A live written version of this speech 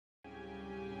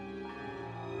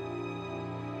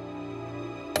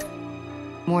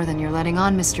More than you're letting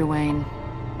on, Mr. Wayne.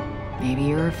 Maybe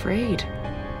you're afraid.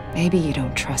 Maybe you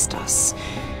don't trust us.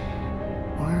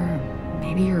 Or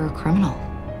maybe you're a criminal,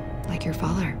 like your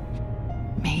father.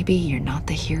 Maybe you're not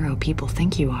the hero people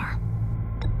think you are.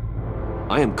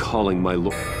 I am calling my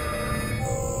lord.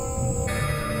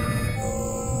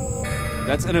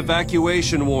 That's an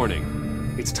evacuation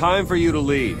warning. It's time for you to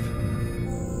leave.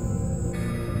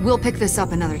 We'll pick this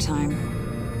up another time.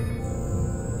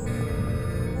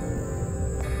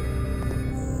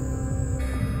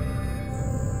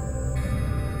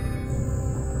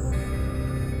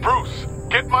 Bruce,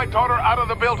 get my daughter out of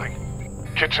the building.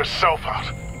 Get yourself out.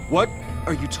 What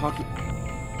are you talking?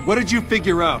 What did you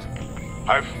figure out?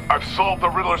 I've solved the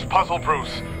Riddler's puzzle,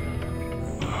 Bruce.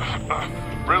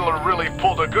 Riddler really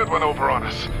pulled a good one over on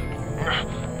us.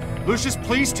 Lucius,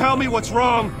 please tell me what's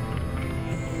wrong.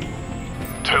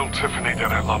 Tell Tiffany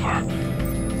that I love her.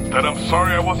 That I'm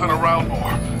sorry I wasn't around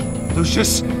more.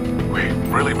 Lucius? We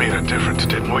really made a difference,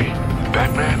 didn't we,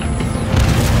 Batman?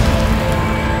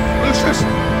 Lucius!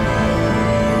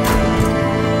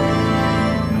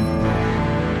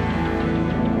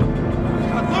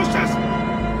 Lucius!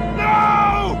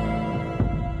 No!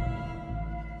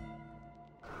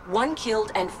 1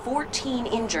 killed and 14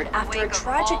 injured after a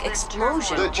tragic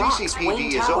explosion. The rocks GCPD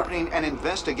Wayne is Tower. opening an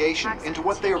investigation into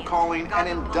what they are calling an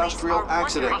industrial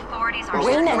accident.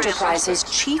 Wayne Enterprises'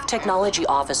 Chief Technology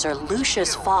Officer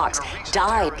Lucius Fox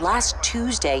died last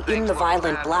Tuesday in the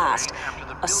violent blast.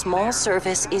 A small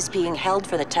service is being held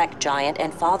for the tech giant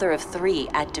and father of 3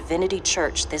 at Divinity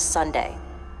Church this Sunday.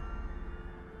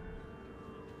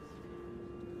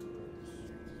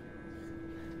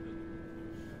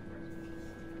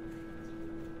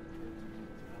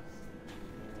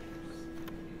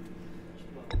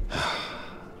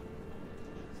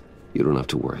 You don't have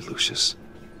to worry, Lucius.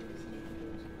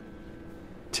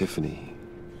 Tiffany,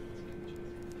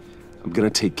 I'm gonna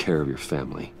take care of your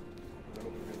family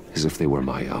as if they were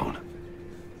my own.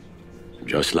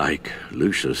 Just like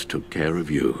Lucius took care of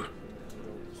you.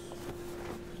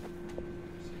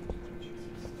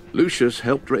 Lucius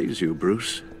helped raise you,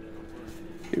 Bruce.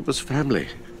 It was family.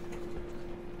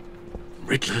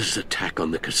 Riddler's attack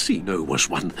on the casino was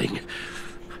one thing,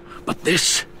 but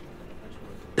this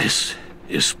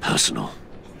is personal.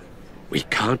 We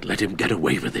can't let him get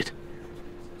away with it.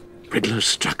 Riddler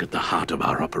struck at the heart of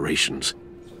our operations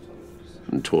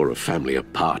and tore a family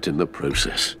apart in the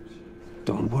process.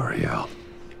 Don't worry, Al.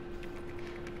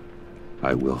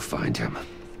 I will find him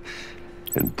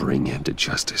and bring him to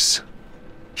justice.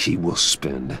 He will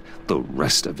spend the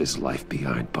rest of his life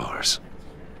behind bars.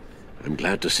 I'm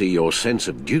glad to see your sense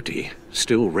of duty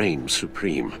still reigns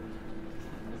supreme.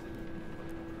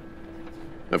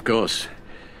 Of course,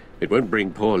 it won't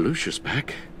bring poor Lucius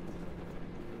back.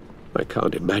 I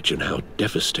can't imagine how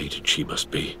devastated she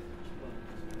must be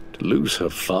to lose her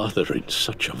father in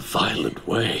such a violent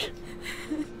way.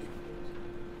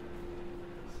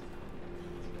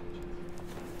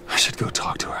 I should go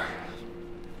talk to her.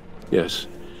 Yes,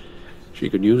 she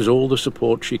can use all the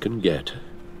support she can get.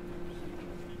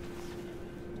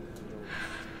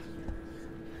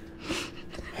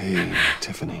 Hey,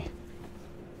 Tiffany.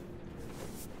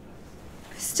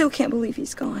 I still can't believe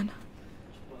he's gone.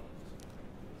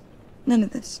 None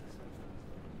of this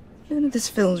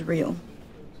feels real.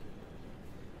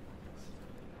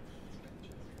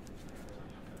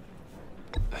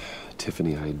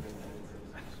 Tiffany,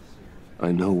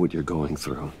 I know what you're going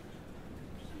through.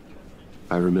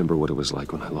 I remember what it was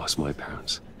like when I lost my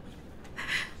parents.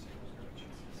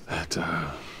 That,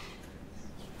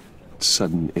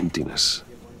 sudden emptiness.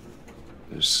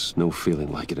 There's no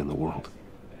feeling like it in the world.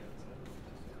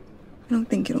 I don't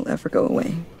think it'll ever go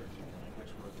away.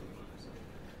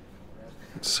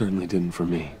 It certainly didn't for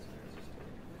me.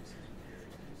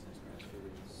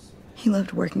 He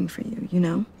loved working for you, you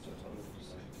know?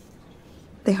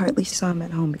 They hardly saw him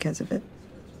at home because of it.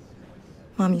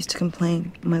 Mom used to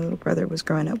complain when my little brother was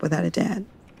growing up without a dad.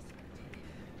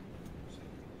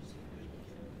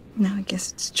 Now I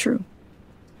guess it's true.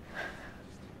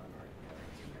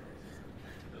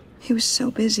 He was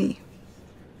so busy.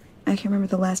 I can't remember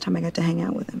the last time I got to hang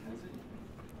out with him.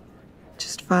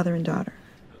 Just father and daughter.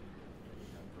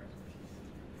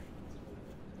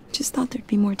 Just thought there'd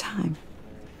be more time.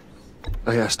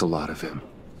 I asked a lot of him.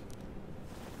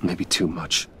 Maybe too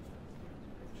much.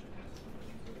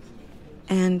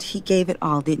 And he gave it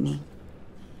all, didn't he?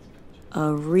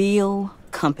 A real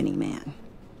company man.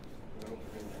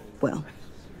 Well,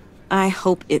 I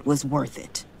hope it was worth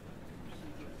it.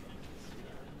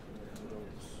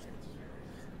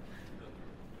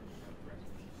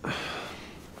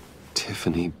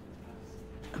 Tiffany.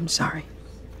 I'm sorry.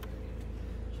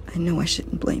 I know I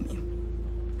shouldn't blame you.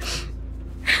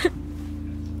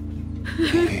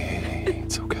 Hey,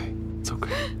 it's okay. It's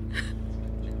okay.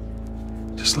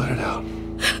 Just let it out.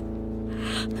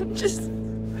 I'm just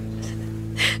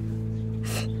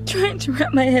trying to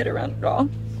wrap my head around it all.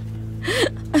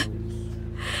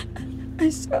 I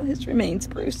saw his remains,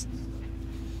 Bruce.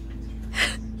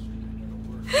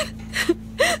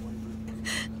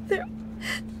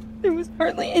 There was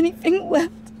hardly anything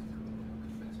left.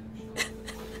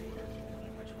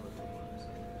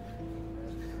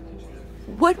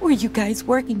 What were you guys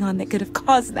working on that could have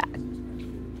caused that?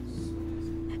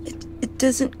 It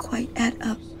doesn't quite add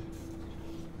up.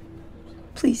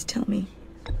 Please tell me.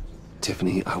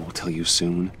 Tiffany, I will tell you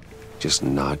soon. Just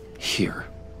not here.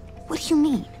 What do you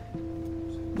mean?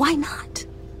 Why not?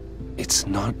 It's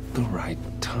not the right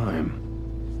time.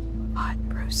 What,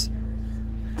 Bruce?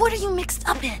 What are you mixed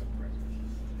up in?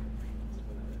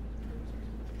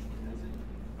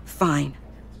 Fine.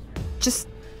 Just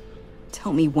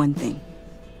tell me one thing.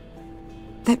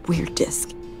 That weird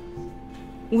disc.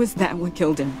 Was that what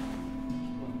killed him?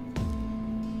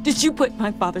 Did you put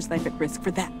my father's life at risk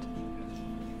for that?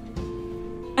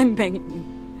 I'm begging you.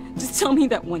 Just tell me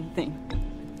that one thing.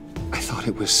 I thought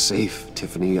it was safe,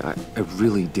 Tiffany. I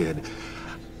really did.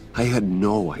 I had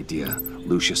no idea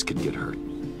Lucius could get hurt.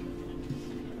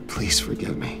 Please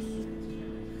forgive me.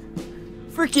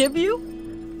 Forgive you?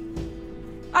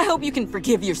 I hope you can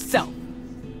forgive yourself.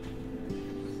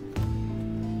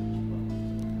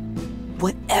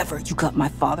 Whatever you got my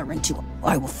father into,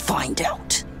 I will find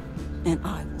out. And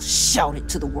I will shout it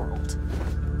to the world.